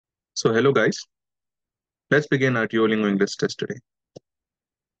So, hello guys. Let's begin our Duolingo English test today.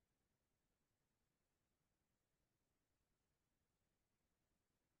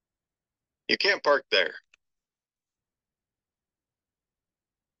 You can't park there.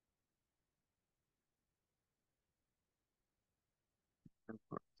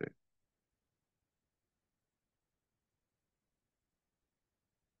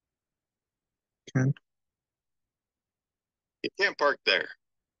 Can't You can't park there.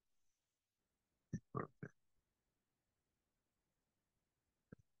 park there.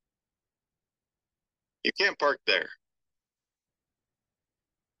 You can't park there.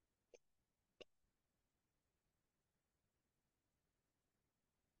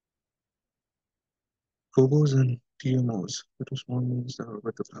 Phobos and TMOs, little small moons that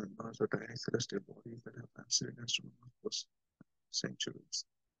orbit the planet Mars are tiny celestial bodies that have answered astronomers for centuries.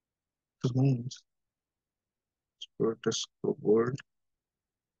 The moons were discovered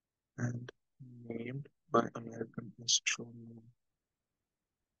and named by American astrologer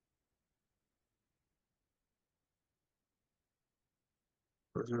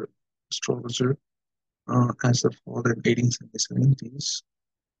as the fall in 1877. These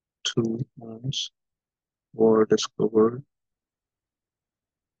two moons were discovered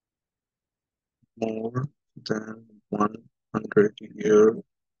more than 100 years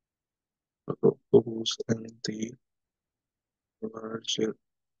ago. Phobos and the larger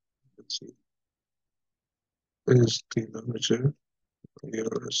is the larger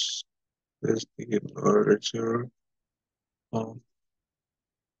Eos is the larger of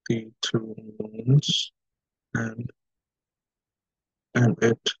the two moons, and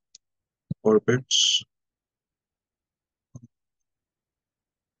it orbits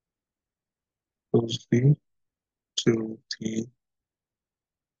closely to the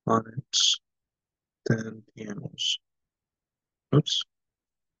planets than the Eos. Oops,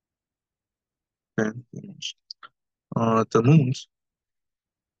 than the Eos.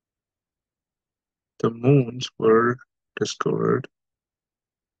 The moons were discovered.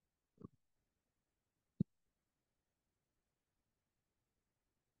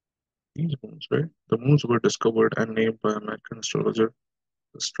 These moons, right? The moons were discovered and named by American astrologer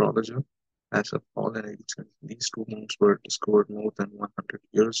as a fallen agent. These two moons were discovered more than 100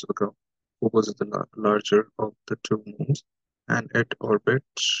 years ago. Phobos is the larger of the two moons, and it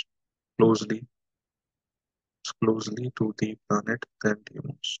orbits closely to the planet than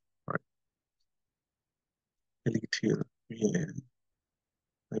Deimos. Right. Elitial, yeah,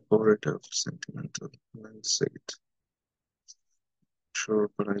 evaporative, sentimental, sensate. Sure,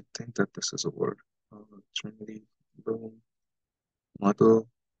 but I think that this is a word. Trinity, bloom, model,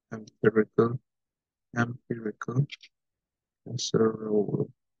 empirical, empirical, visceral,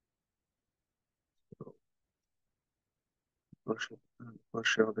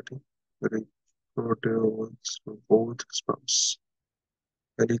 partiality, very proteus for both spouse.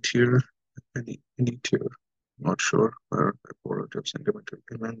 Elitier, elitier, not sure, or evaporative, sentimental,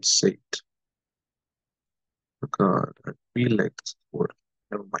 emancipate. Oh God, I feel like this word.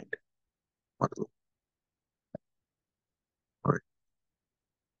 Never mind. Model. All right.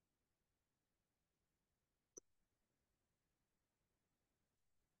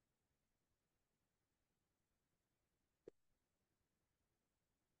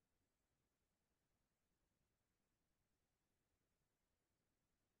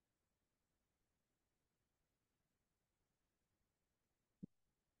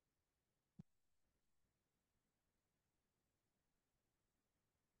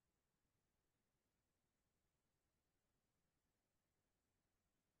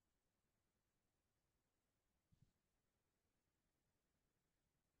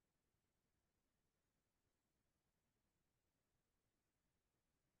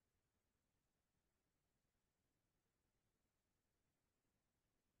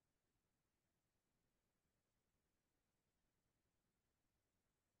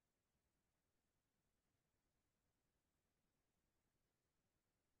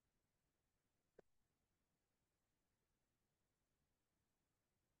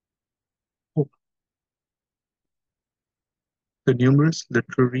 Oh, the numerous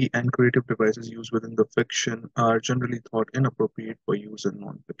literary and creative devices used within the fiction are generally thought inappropriate for use in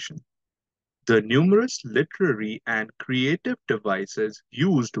nonfiction. The numerous literary and creative devices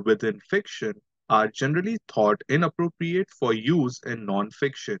used within fiction are generally thought inappropriate for use in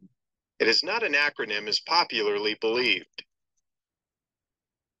nonfiction. It is not an acronym as popularly believed.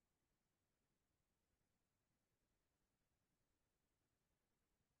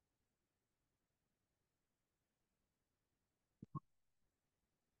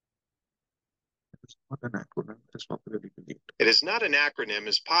 is not an acronym, it is popularly believed. It is not an acronym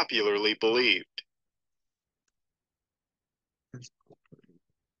as popularly believed.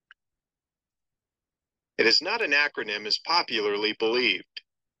 It is not an acronym as popularly believed.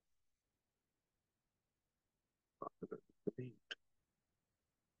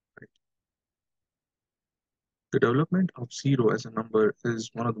 Right. The development of zero as a number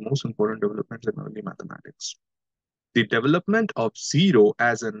is one of the most important developments in early mathematics. The development of zero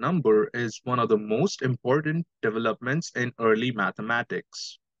as a number is one of the most important developments in early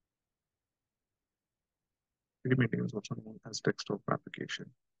mathematics. Primitive is also known as desktop application.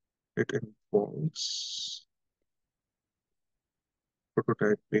 It involves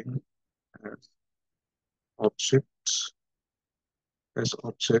prototyping as objects, as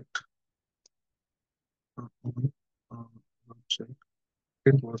object, uh, uh, object.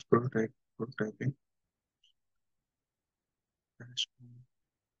 It involves prototyping as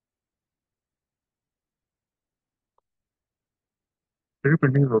 3D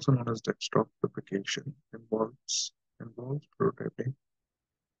printing is also known as desktop application. Involves prototyping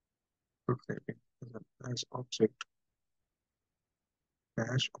as object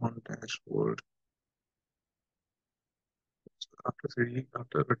dash on dashboard. After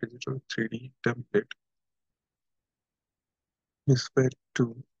a digital 3D template is fed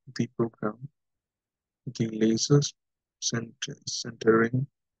to the program, the lasers centering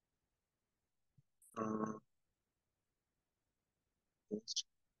uh,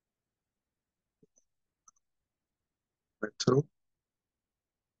 metal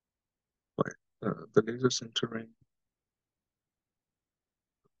by the laser centering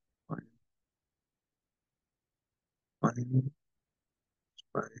fine, fine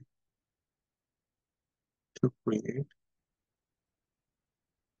by to create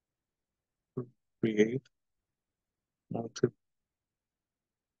multiple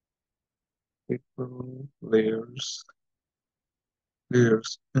layers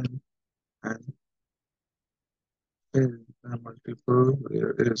and in a multiple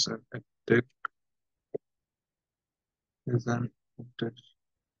layer is an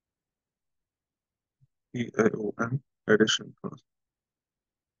AIOM addition process.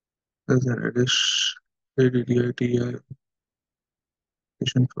 Is an ADDITI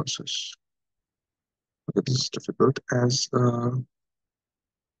addition process. Okay, this is difficult as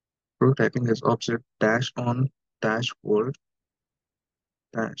prototyping is object dash on dashboard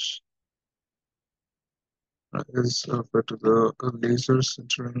dash is referred to the laser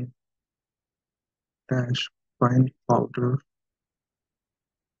centering dash fine powder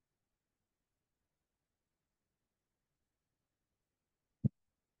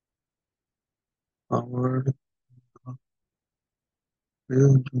powered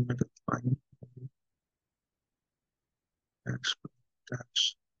real implemented fine dash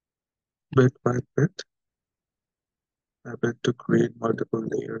dash bit by bit to create multiple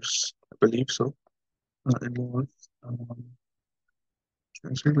layers. I believe so. Involves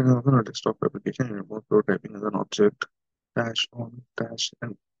essentially another a desktop application involves prototyping as an object dash on dash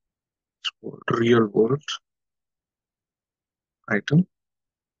and real world item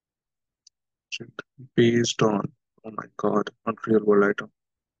based on, oh my god, on real world item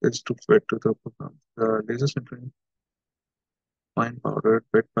is to fed to the program. The laser centering fine powdered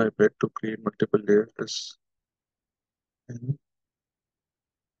bit by bit to create multiple layers is in,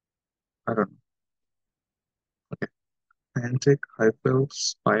 I don't know. Okay. Antic, hyper,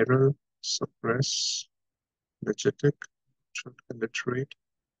 spiral, suppress, legitic, should illiterate,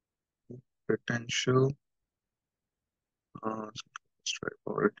 potential,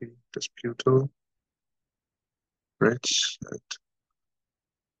 straightforward, disputal, rich,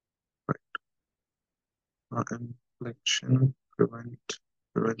 inflection,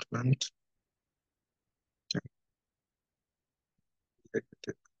 preventment,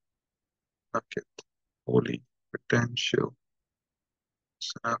 negative, bucket, holy, potential,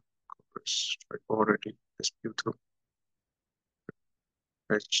 snap, straightforward, disputal,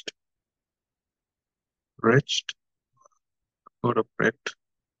 wretched, wretched, word of wrecked,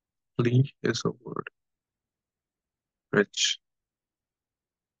 plea is a word, wretch,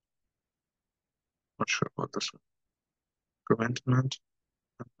 not sure about this one, preventment,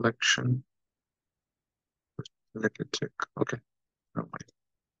 inflection, legitic, okay, never mind.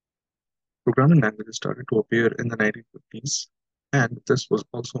 Programming languages started to appear in the 1950s, and this was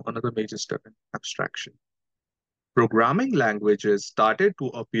also another major step in abstraction. Programming languages started to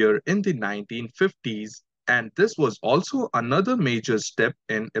appear in the 1950s, and this was also another major step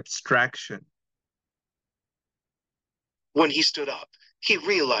in abstraction. When he stood up, he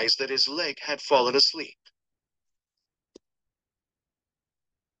realized that his leg had fallen asleep.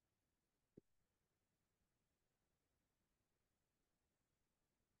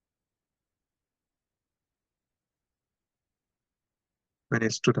 When he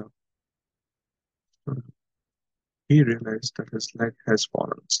he realized that his leg has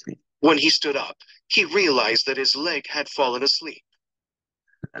fallen asleep. When he stood up, he realized that his leg had fallen asleep.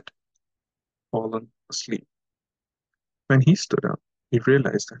 Had fallen asleep. When he stood up, he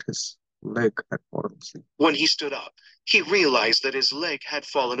realized that his leg had fallen asleep. When he stood up, he realized that his leg had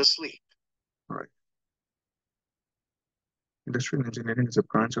fallen asleep. All right. Industrial engineering is a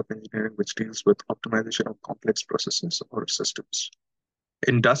branch of engineering which deals with optimization of complex processes or systems.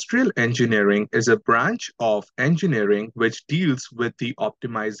 Industrial engineering is a branch of engineering which deals with the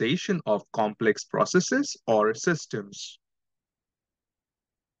optimization of complex processes or systems.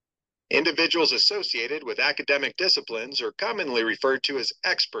 Individuals associated with academic disciplines are commonly referred to as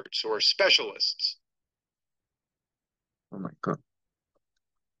experts or specialists. Oh my God.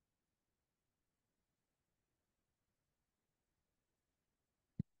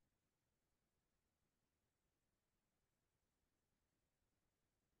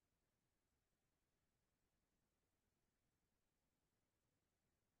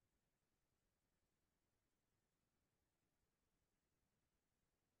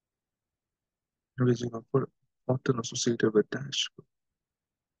 Individuals are often associated with dash.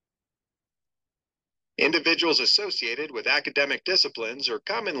 Individuals associated with academic disciplines are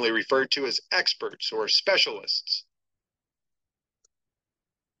commonly referred to as experts or specialists.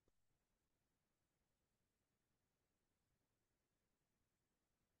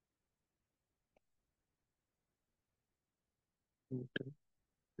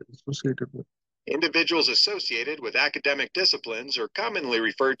 Associated with Individuals associated with academic disciplines are commonly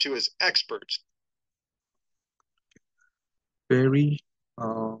referred to as experts. very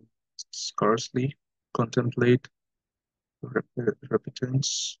scarcely contemplate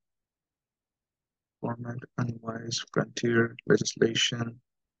repentance, format, unwise, frontier, legislation,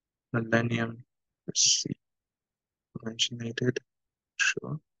 millennium, conventionated,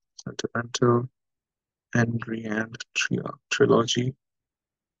 sure, sentimental, Henry and trilogy.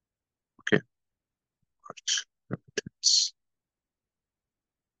 Okay, arch, repentance.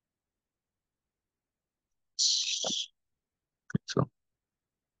 So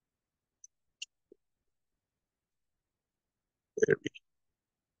very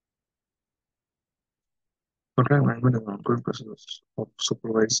contract management is an ongoing process of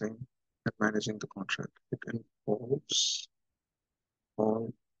supervising and managing the contract. It involves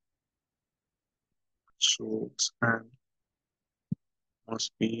all rules and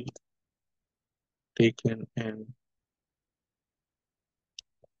must be taken in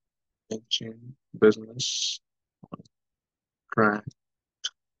managing business on track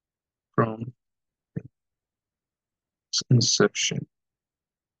from its inception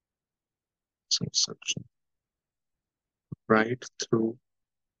right through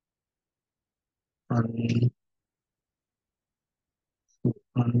un,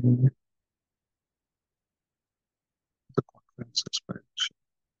 un, the contract's expiration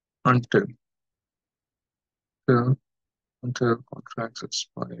until till, until contract's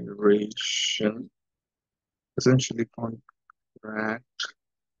expiration. Essentially, contracts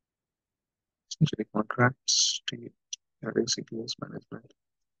CTS management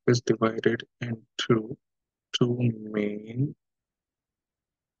is divided into two main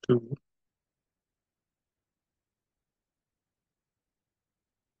two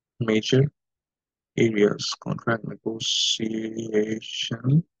major areas: contract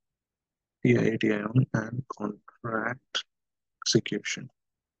negotiation, PIDION, and contract execution.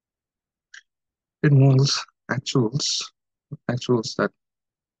 It involves actuals that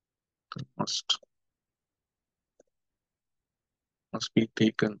must be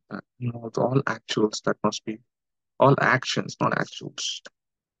taken. Involves all actuals that must be all actions, not actuals.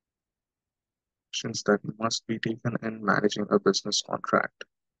 Actions that must be taken in managing a business contract,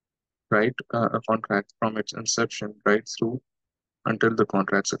 right? A contract from its inception right through until the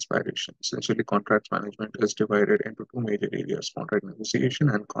contract's expiration. Essentially, contract management is divided into two major areas: contract negotiation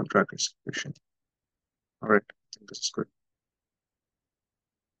and contract execution. All right, I think this is good.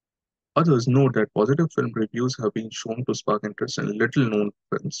 Others note that positive film reviews have been shown to spark interest in little-known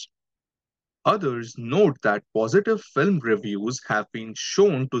films. Others note that positive film reviews have been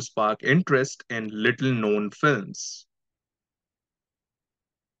shown to spark interest in little-known films.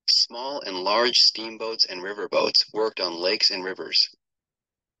 Small and large steamboats and riverboats worked on lakes and rivers.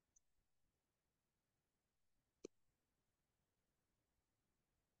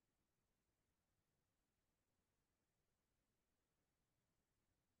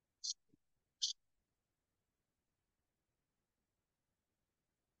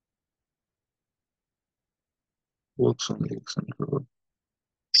 Works on lakes and rivers.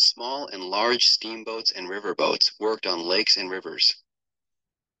 Small and large steamboats and riverboats worked on lakes and rivers.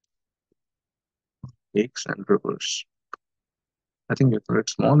 lakes and rivers. I think you're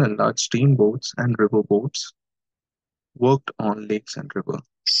correct. Small and large steamboats and river boats worked on lakes and river.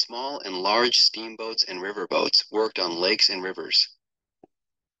 Small and large steamboats and riverboats worked on lakes and rivers.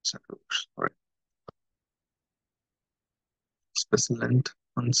 All right. Specialent,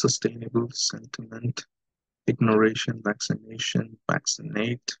 unsustainable sentiment, ignoration, vaccination,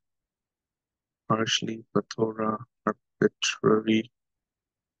 vaccinate, harshly, pathora, arbitrary,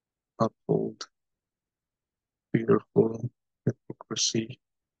 uphold, fearful, hypocrisy,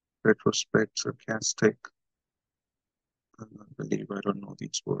 retrospect, sarcastic. I believe I don't know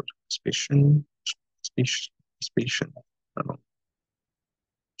these words. Suspicion, suspicion. I don't know.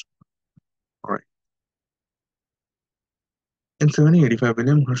 All right. In 1785,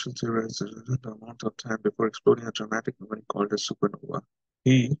 William Herschel theorized the amount of time before exploding a dramatic event called a supernova.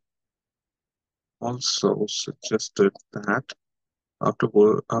 He also suggested that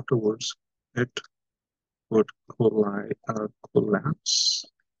afterwards it would collapse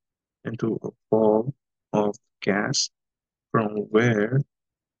into a ball of gas from where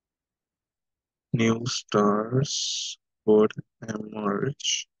new stars would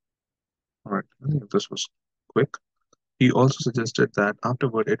emerge. Alright, I think this was quick. He also suggested that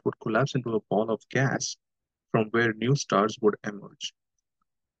afterward it would collapse into a ball of gas from where new stars would emerge.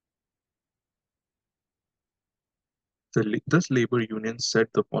 This labor union said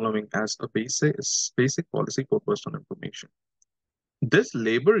the following as a basic policy for personal information. This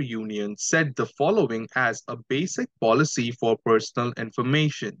labor union said the following as a basic policy for personal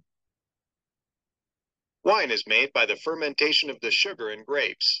information. Wine is made by the fermentation of the sugar in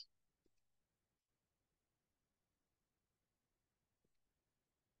grapes.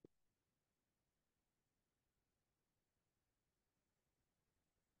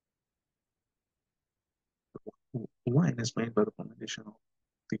 Wine is made by the fermentation of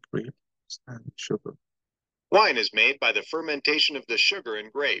the grapes and sugar. Wine is made by the fermentation of the sugar in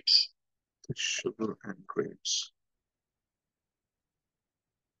grapes. The sugar and grapes.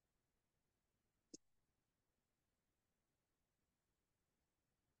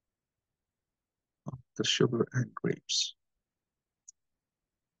 The sugar and grapes.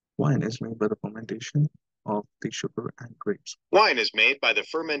 Wine is made by the fermentation of the sugar and grapes. Wine is made by the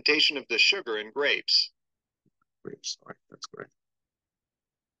fermentation of the sugar in grapes. Grapes, all right, that's correct.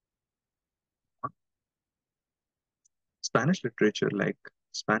 Spanish literature, like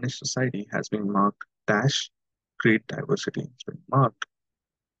Spanish society, has been marked dash great diversity. It's been marked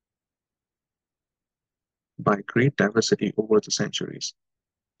by great diversity over the centuries.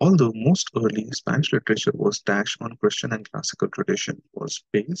 Although most early Spanish literature was dash on Christian and classical tradition, was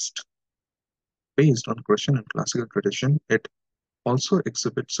based on Christian and classical tradition, it also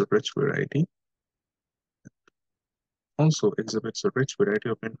exhibits a rich variety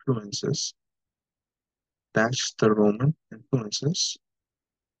of influences, dash the Roman influences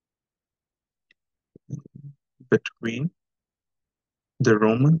between the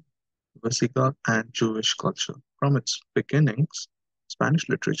Roman, Visigoth, and Jewish culture. From its beginnings, Spanish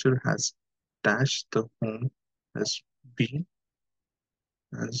literature has dashed the home as being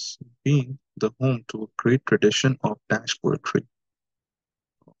as being the home to a great tradition of dash poetry,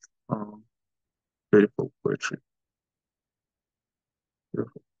 um, beautiful poetry,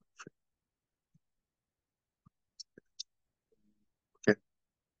 beautiful poetry. Okay,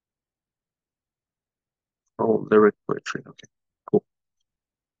 oh, lyric poetry. Okay, cool.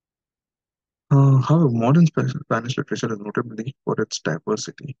 However, modern Spanish literature is notably for its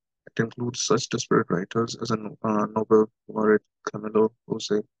diversity. It includes such disparate writers as a Nobel laureate Camilo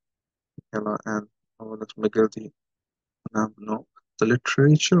Jose Mela and novelist Miguel de Unamuno. The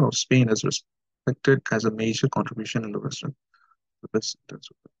literature of Spain is respected as a major contribution in the Western. It has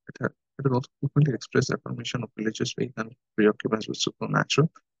also frequently expressed affirmation of religious faith and preoccupation with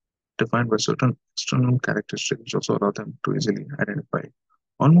supernatural, defined by certain external characteristics which also allow them to easily identify.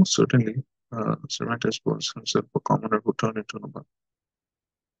 Almost certainly, Cervantes was himself a commoner who turned into noble.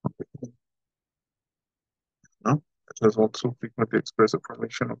 Now, it has also frequently expressed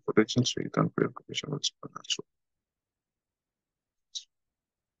affirmation of religious faith and preoccupation with supernatural,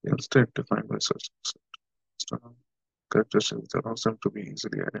 instead defined by such external characteristics that allows them to be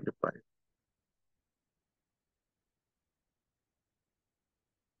easily identified.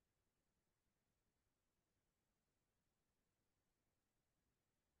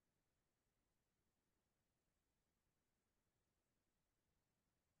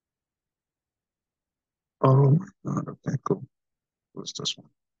 Oh my God, okay, cool. What's this one?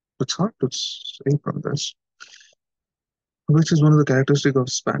 It's hard to say from this. Which is one of the characteristics of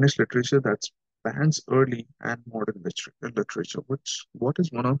Spanish literature that's Spans early and modern literature. What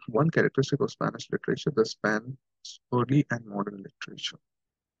is one characteristic of Spanish literature? The spans early and modern literature.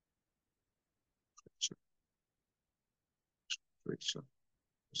 Literature, literature.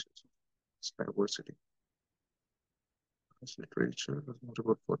 It's diversity. Spanish literature is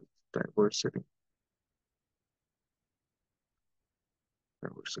notable for its diversity.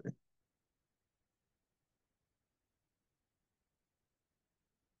 Diversity.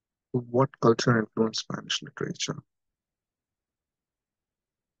 What culture influenced Spanish literature?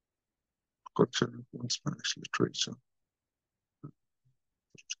 Culture influenced Spanish literature.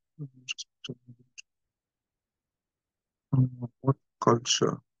 What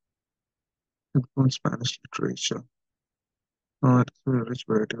culture influenced Spanish literature? It's a rich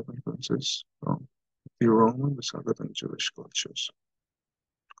variety of influences from the Roman, the Sabbath, and Jewish cultures.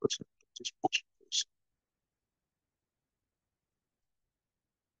 Culture influences Spanish literature.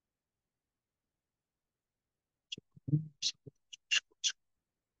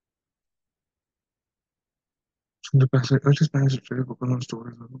 In the passage, early Spanish literature focused on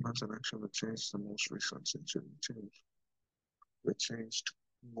stories of romance and action that changed the most recent century. That changed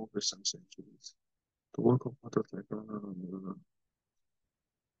more recent centuries. The work of authors like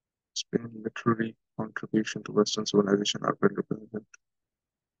Spain's literary contribution to Western civilization are well represented.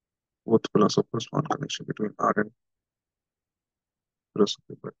 Both philosophers found connection between art and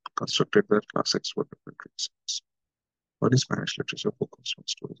philosophy, but constructed their classics for different reasons. Early Spanish literature focused on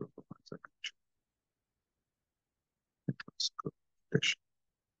stories of romance and action in classical tradition.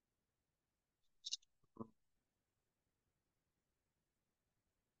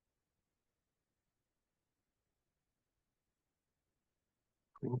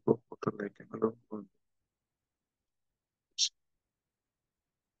 The work of authors like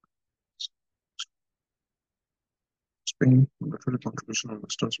Spain, literary contribution on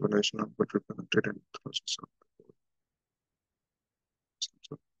Western civilization are but represented in thousands of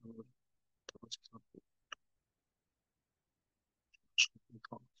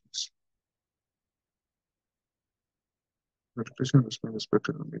Meditation is being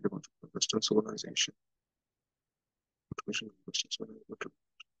respected and made about Western civilization. Contribution of Western civilization.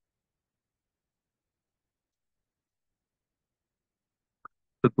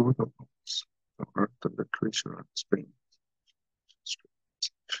 The growth of the art, the literature, and Spain.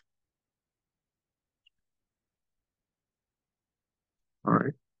 All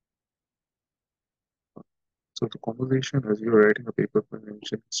right. So the conversation as you're writing a paper for an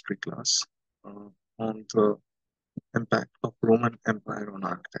ancient history class on the impact of Roman Empire on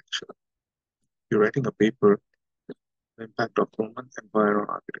architecture. You're writing a paper, the impact of Roman Empire on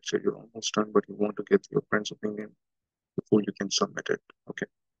architecture. You're almost done, but you want to get your friend's opinion before you can submit it. Okay.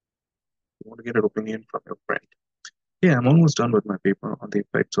 You want to get an opinion from your friend. Yeah, I'm almost done with my paper on the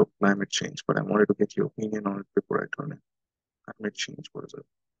effects of climate change, but I wanted to get your opinion on it before I turn it. Climate change, what is it?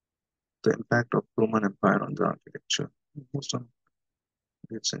 The impact of Roman Empire on the architecture. Almost done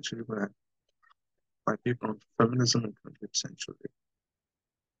 20th century, but my paper on feminism in 20th century.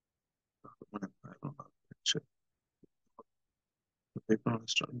 Roman Empire on architecture. The paper on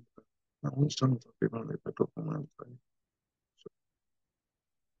history. I'm almost done with the paper on the effect of Roman Empire.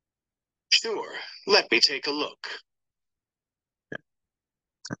 Sure, let me take a look. Yeah,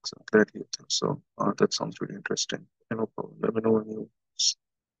 thanks. I'm glad you think so. That sounds really interesting. Yeah, no problem. Let me know when you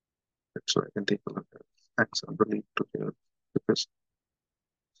so I can take a look at it. Thanks. I'm relieved to hear because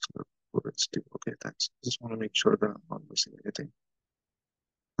it's deep. Okay, thanks. I just want to make sure that I'm not missing anything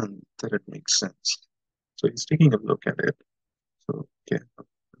and that it makes sense. So he's taking a look at it. So, okay.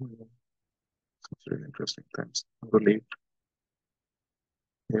 It's really interesting. Thanks. I'm relieved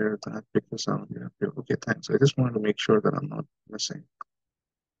to hear that because yeah, okay, thanks. I just wanted to make sure that I'm not missing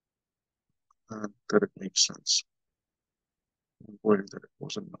and that it makes sense. I'm worried that it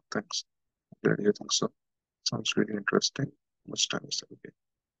wasn't. No, thanks. I'm glad you think so. Sounds really interesting. How much time is that? Okay.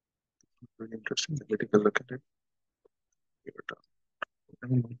 Really interesting. Let me take a look at it. Give it a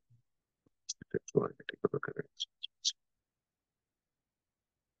minute. So I can take a look at it.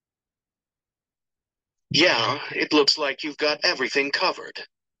 Yeah, it looks like you've got everything covered.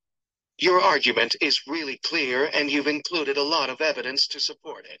 Your argument is really clear, and you've included a lot of evidence to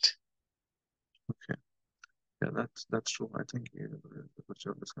support it. Okay. Yeah, that's true. I think yeah, the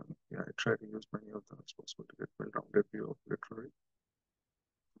picture is coming. Yeah, I try to use many of them as possible to get well-rounded view of literary.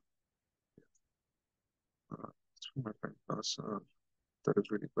 It's from my friend class. That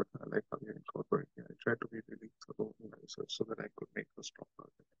is really good. I like how you incorporate. Yeah, I try to be really thorough in my research so that I could make a strong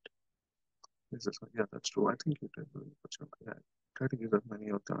argument. Yeah, that's true. I think you did really good job. Yeah, I try to use as many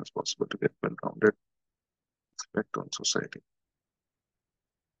of them as possible to get well-rounded effect on society.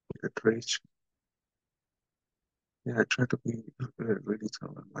 Literature. Yeah, I try to be really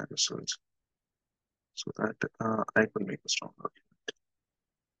thorough in my research so that I can make a strong argument.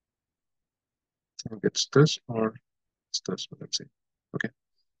 I think it's this or it's this, but let's see. Okay,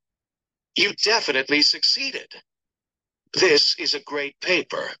 You definitely succeeded. This is a great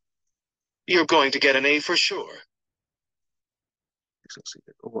paper. You're going to get an A for sure. I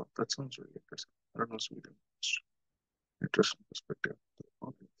succeeded. Oh, wow, that sounds really interesting. I don't know Sweden. Interesting perspective.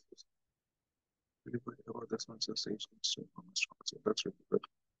 Really good about this one sensation. So that's really good.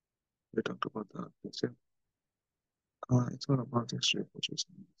 We talked about that. It's not about the history of Portuguese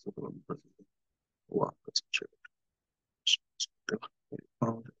football in Brazil. Wow, that's really good. I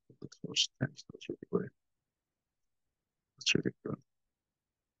found the first times that's really good. That's really good.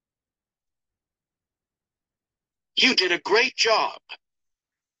 You did a great job.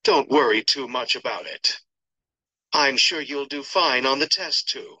 Don't worry too much about it. I'm sure you'll do fine on the test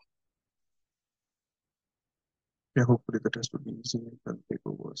too. Yeah, hopefully the test will be easy and the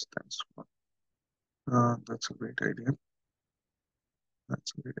paper was. Thanks. That's a great idea.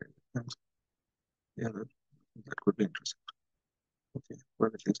 That's a great idea. Thanks. Yeah, that could be interesting. Okay,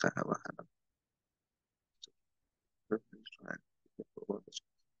 well, at least I have a hand up. Let me try and get over this.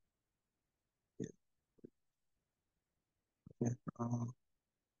 Yeah, okay.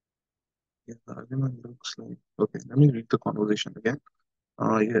 Yeah, the argument looks like. Okay, let me read the conversation again.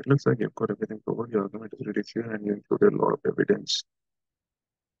 Yeah, it looks like you've got everything covered. Your argument is really clear and you included a lot of evidence.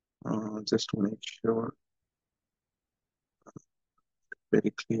 Just to make sure,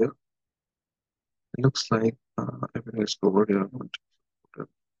 very clear. It looks like everything is covered. Your argument is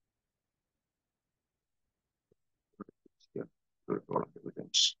yeah, a lot of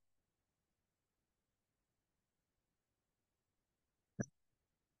evidence.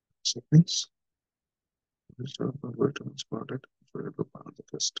 Sequence. Just a way to spot it. So it will pass the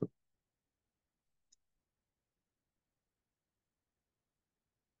test.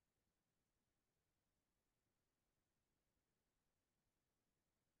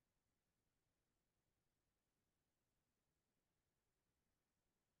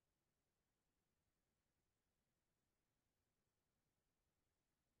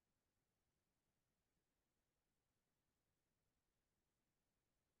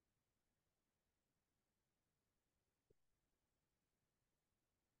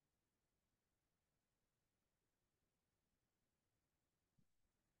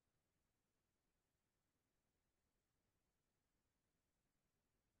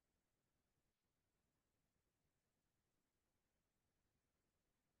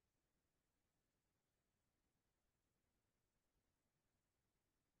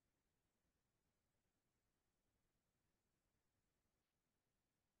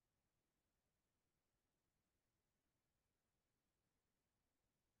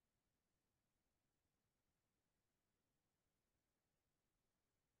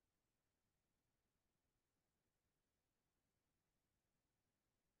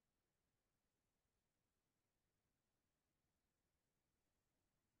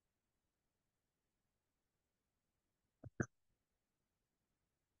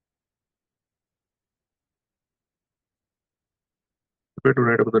 Prepare to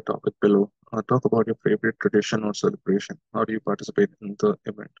write about the topic below. Talk about your favorite tradition or celebration. How do you participate in the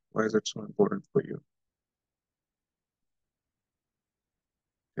event? Why is it so important for you?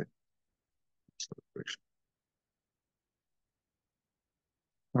 Okay, celebration.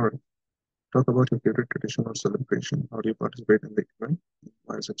 All right. Talk about your favorite tradition or celebration. How do you participate in the event?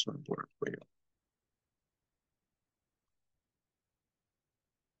 Why is it so important for you?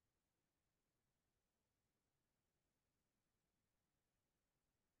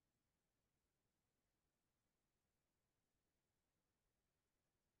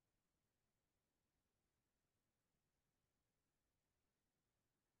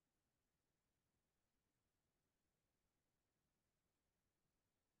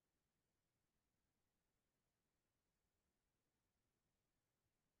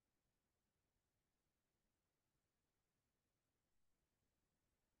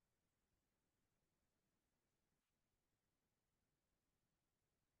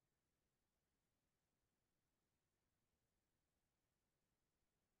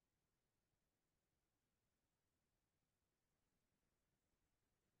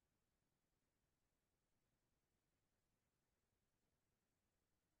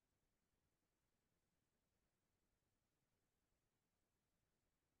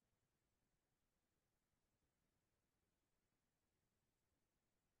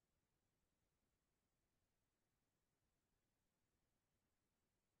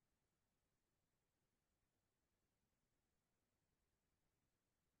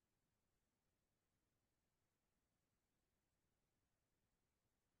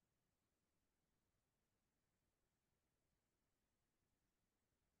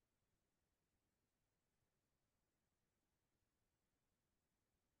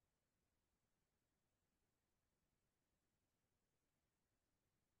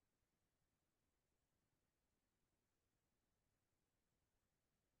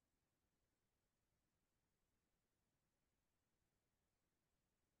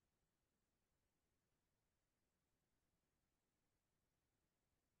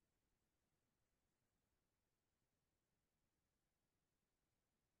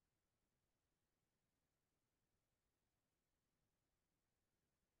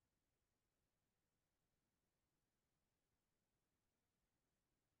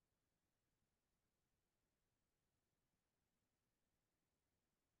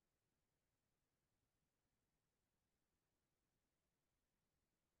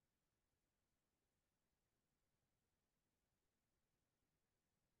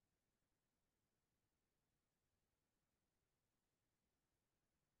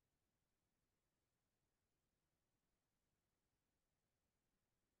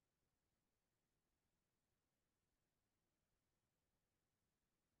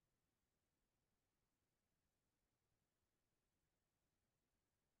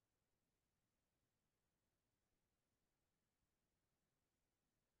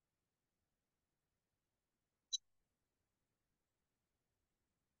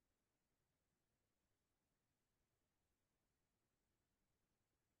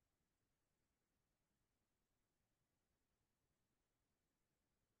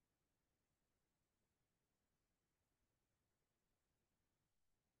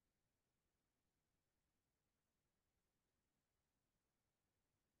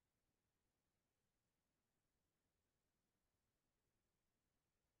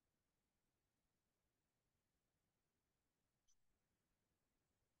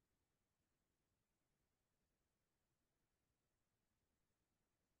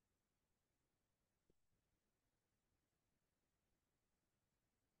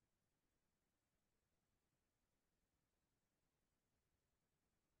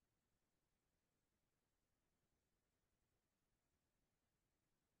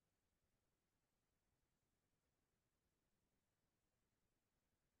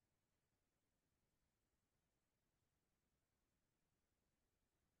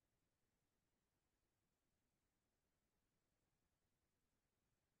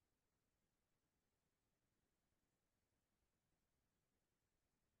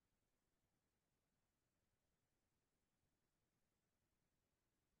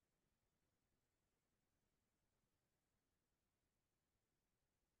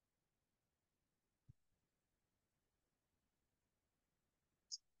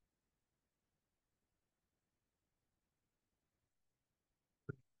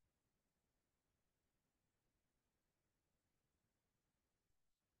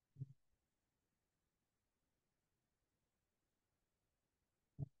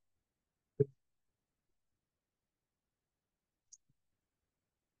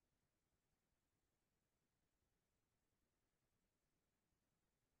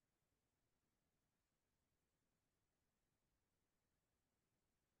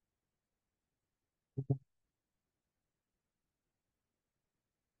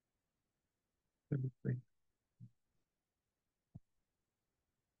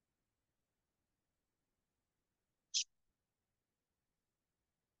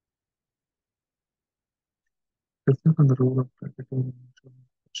 Reflect on the role of practical emotional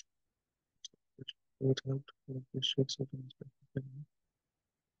what helped to appreciate certain aspects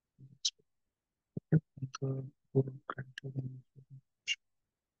of the role of practical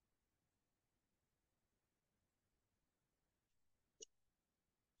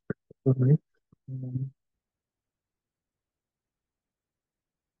life. Um,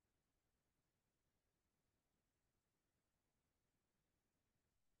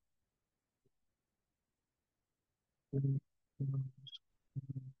 um,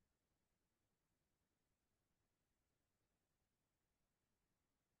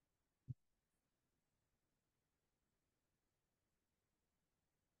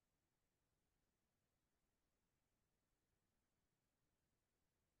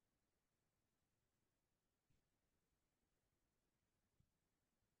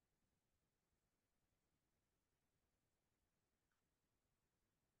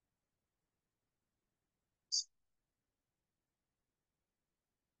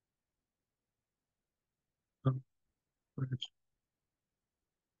 um,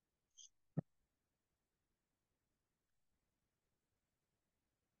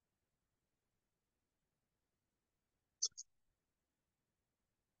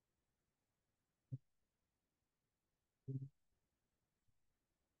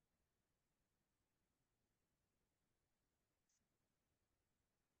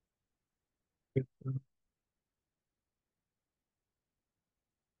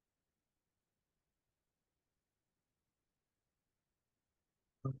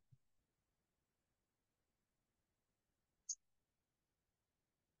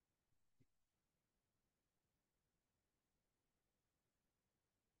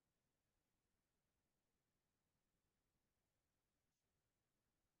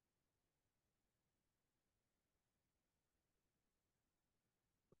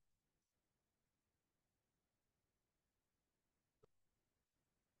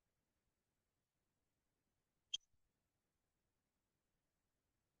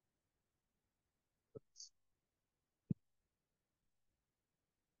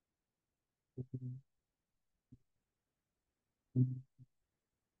 um,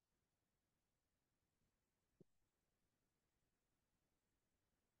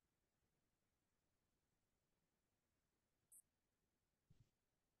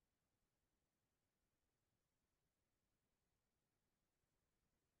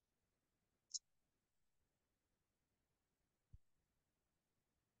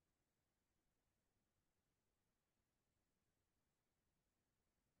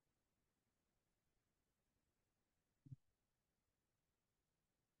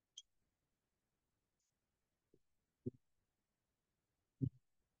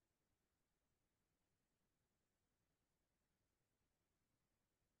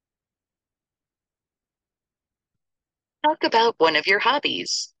 Talk about one of your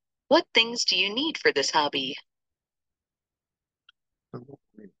hobbies. What things do you need for this hobby?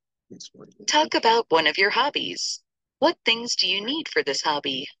 Talk about one of your hobbies. What things do you need for this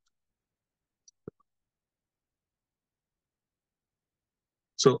hobby?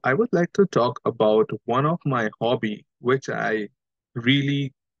 So I would like to talk about one of my hobby, which I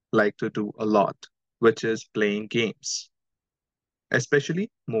really like to do a lot, which is playing games, especially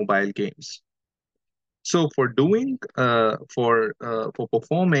mobile games. So for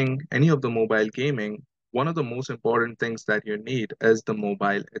performing any of the mobile gaming, one of the most important things that you need is the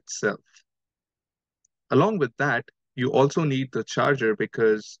mobile itself. Along with that, you also need the charger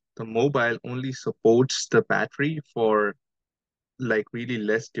because the mobile only supports the battery for like really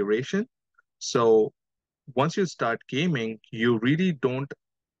less duration. So once you start gaming, you really don't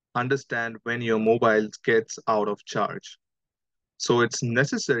understand when your mobile gets out of charge. So it's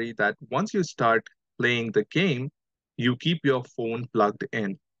necessary that once you start playing the game, you keep your phone plugged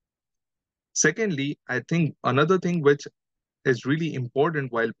in. Secondly, I think another thing which is really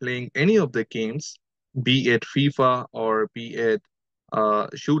important while playing any of the games, be it FIFA or be it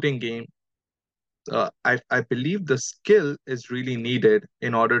shooting game, I believe the skill is really needed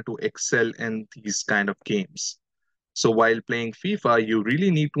in order to excel in these kind of games. So while playing FIFA, you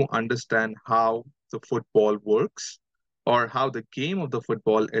really need to understand how the football works or how the game of the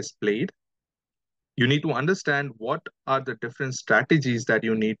football is played. You need to understand what are the different strategies that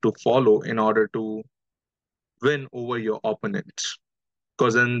you need to follow in order to win over your opponents.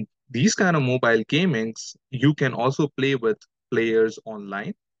 Because in these kind of mobile gamings, you can also play with players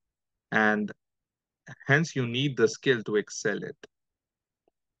online. And hence you need the skill to excel it.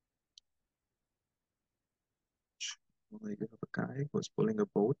 You have a guy who's pulling a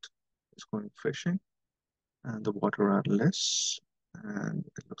boat, he's going fishing, and the water are less, and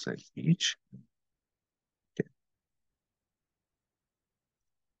it looks like beach. Okay.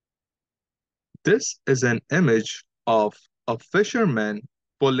 This is an image of a fisherman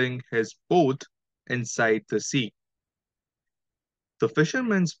pulling his boat inside the sea. The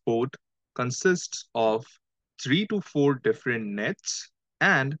fisherman's boat consists of 3 to 4 different nets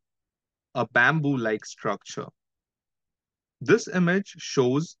and a bamboo-like structure. This image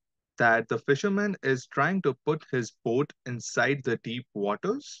shows that the fisherman is trying to put his boat inside the deep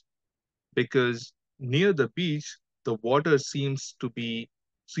waters because near the beach the water seems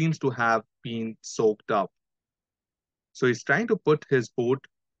to have been soaked up. So he's trying to put his boat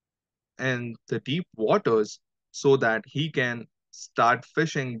in the deep waters so that he can start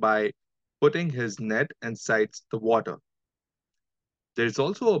fishing by putting his net inside the water. There's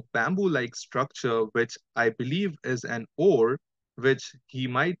also a bamboo-like structure which I believe is an oar which he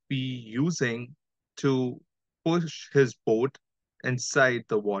might be using to push his boat inside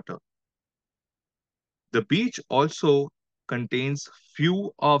the water. The beach also contains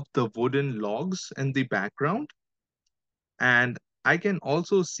few of the wooden logs in the background, and I can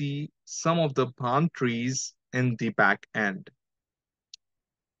also see some of the palm trees in the back end.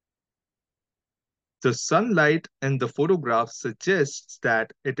 The sunlight in the photograph suggests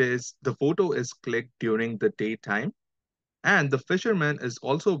that the photo is clicked during the daytime, and the fisherman is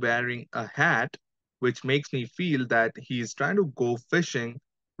also wearing a hat, which makes me feel that he's trying to go fishing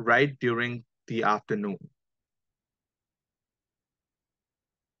right during the afternoon.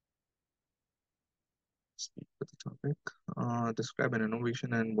 Speak with the topic. Describe an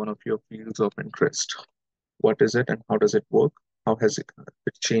innovation in one of your fields of interest. What is it and how does it work? How has it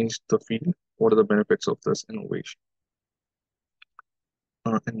changed the field? What are the benefits of this innovation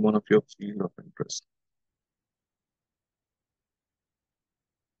in one of your field of interest?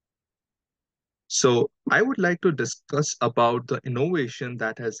 So I would like to discuss about the innovation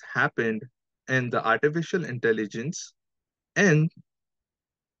that has happened in the artificial intelligence and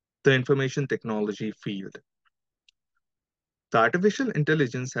the information technology field. The artificial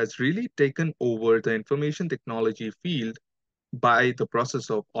intelligence has really taken over the information technology field by the process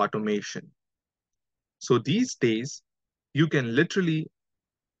of automation. So these days, you can literally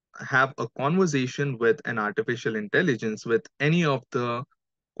have a conversation with an artificial intelligence with any of the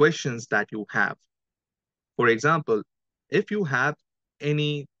questions that you have. For example, if you have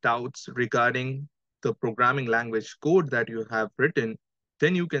any doubts regarding the programming language code that you have written,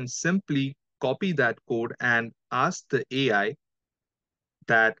 then you can simply copy that code and ask the AI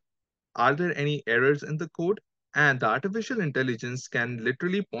that are there any errors in the code? And the artificial intelligence can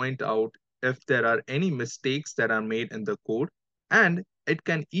literally point out if there are any mistakes that are made in the code, and it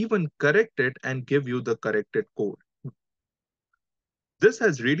can even correct it and give you the corrected code. This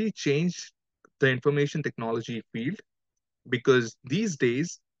has really changed the information technology field because these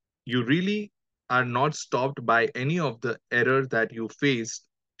days you really are not stopped by any of the error that you faced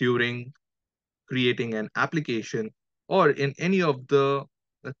during creating an application or in any of the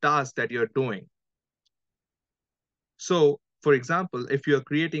tasks that you're doing. So, for example, if you're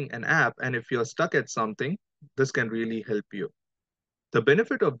creating an app and if you're stuck at something, this can really help you. The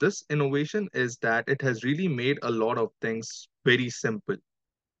benefit of this innovation is that it has really made a lot of things very simple.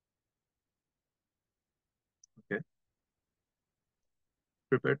 Okay,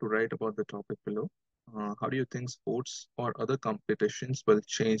 prepare to write about the topic below. How do you think sports or other competitions will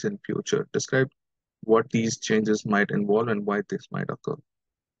change in future? Describe what these changes might involve and why this might occur.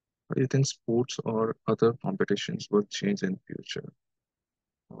 How do you think sports or other competitions will change in future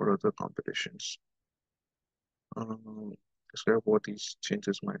or other competitions? Um, Describe what these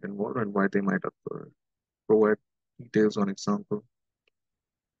changes might involve and why they might occur. Provide details on example.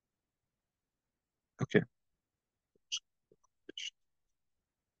 Okay.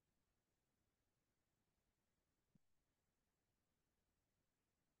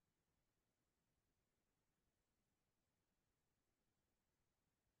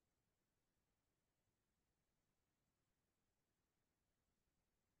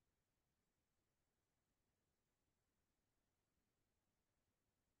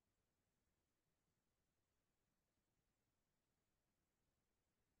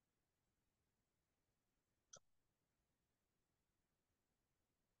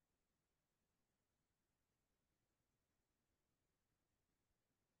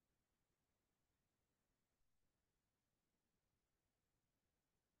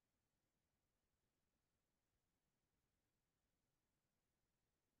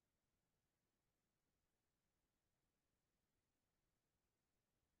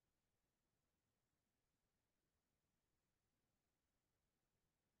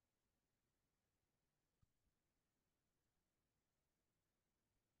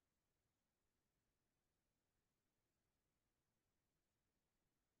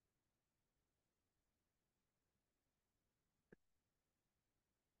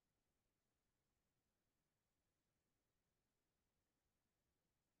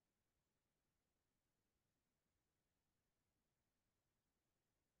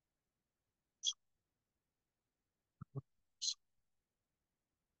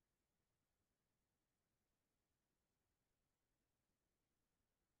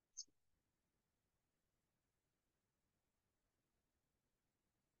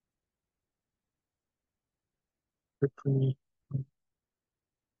 between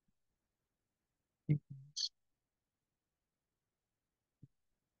people's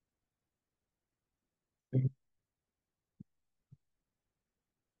relations.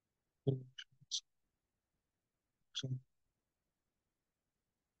 So,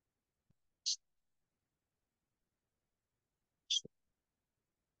 so,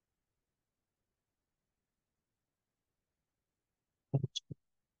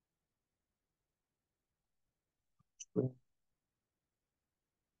 so,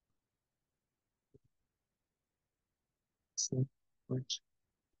 so, which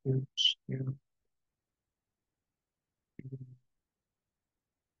gives you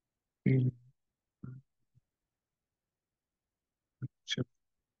feeling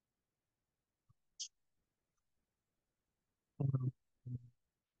of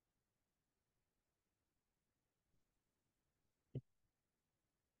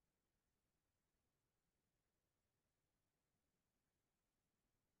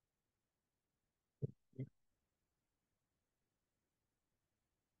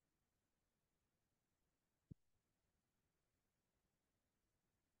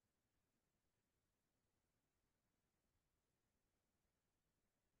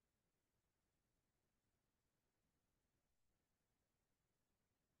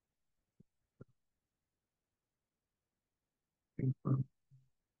people,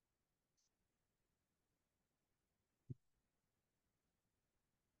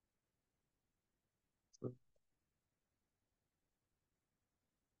 so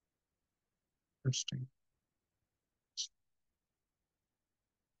interesting,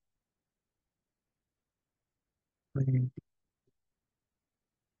 playing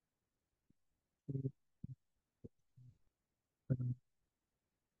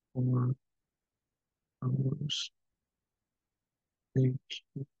for hours, they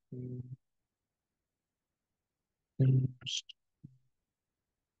keep you immersed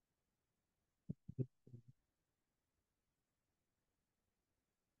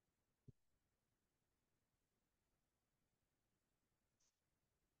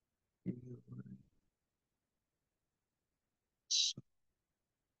in your lives.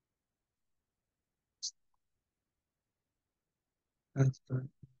 As that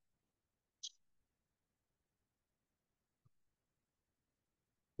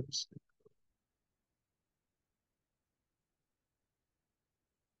is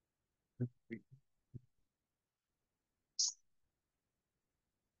the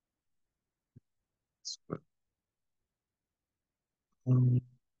but um,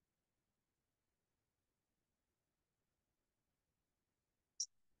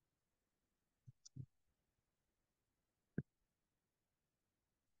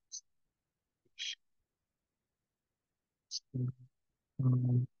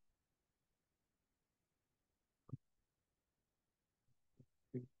 um,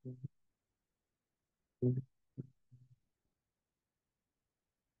 people who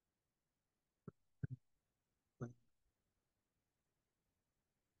like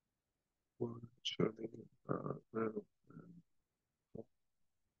virtually well,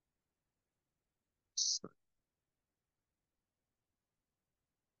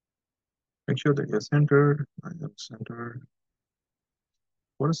 make sure that you're centered. I am centered.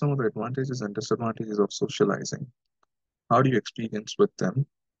 What are some of the advantages and disadvantages of socializing? How do you experience with them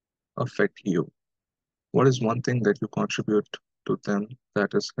affect you? What is one thing that you contribute to them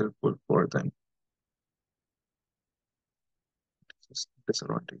that is helpful for them?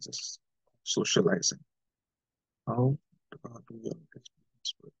 Disadvantages of socializing. How do you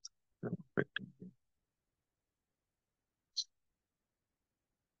experience with them affecting you?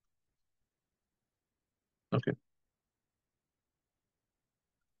 Okay.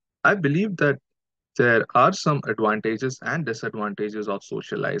 I believe that there are some advantages and disadvantages of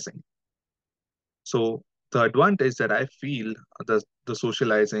socializing. So the advantage that I feel the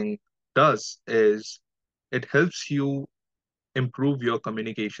socializing does is it helps you improve your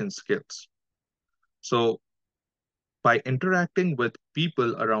communication skills. So by interacting with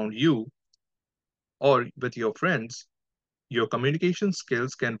people around you or with your friends, your communication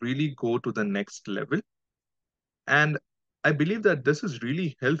skills can really go to the next level. And I believe that this is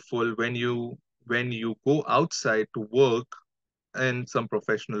really helpful when you go outside to work in some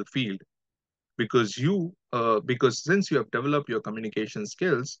professional field because since you have developed your communication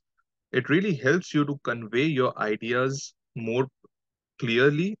skills, it really helps you to convey your ideas more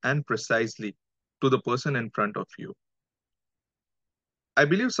clearly and precisely to the person in front of you. I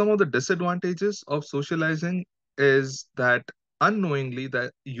believe some of the disadvantages of socializing is that unknowingly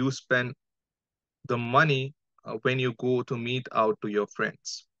that you spend the money when you go to meet out to your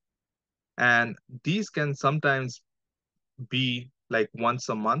friends. And these can sometimes be like once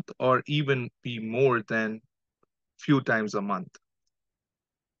a month or even be more than few times a month.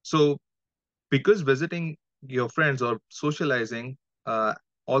 So because visiting your friends or socializing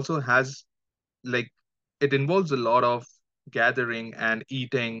also has like it involves a lot of gathering and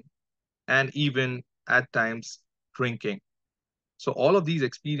eating and even at times drinking. So all of these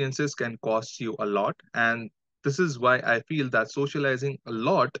experiences can cost you a lot, and this is why I feel that socializing a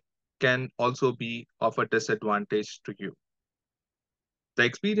lot can also be of a disadvantage to you. The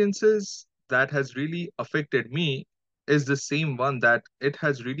experiences that has really affected me is the same one that it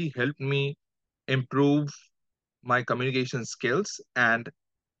has really helped me improve my communication skills, and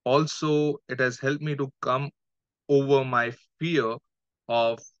also it has helped me to come over my fear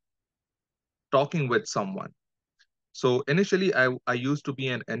of talking with someone. So initially I used to be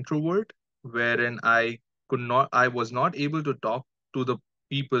an introvert wherein I was not able to talk to the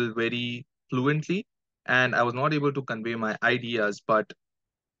people very fluently, and I was not able to convey my ideas, but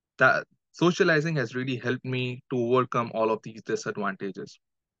that socializing has really helped me to overcome all of these disadvantages.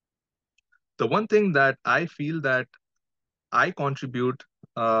 The one thing that I feel that I contribute,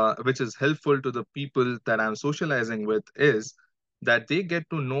 which is helpful to the people that I'm socializing with, is that they get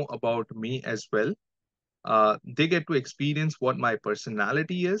to know about me as well. They get to experience what my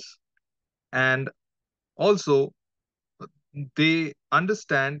personality is, and also they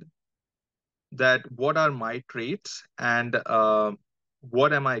understand that what are my traits and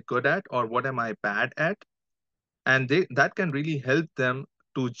what am I good at or what am I bad at, and they that can really help them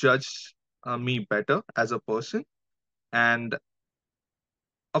to judge me better as a person. And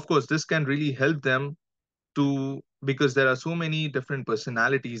of course, this can really help them to because there are so many different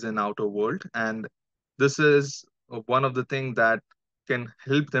personalities in outer world, and this is one of the things that can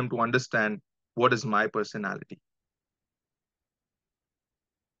help them to understand what is my personality.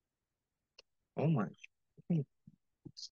 Oh my.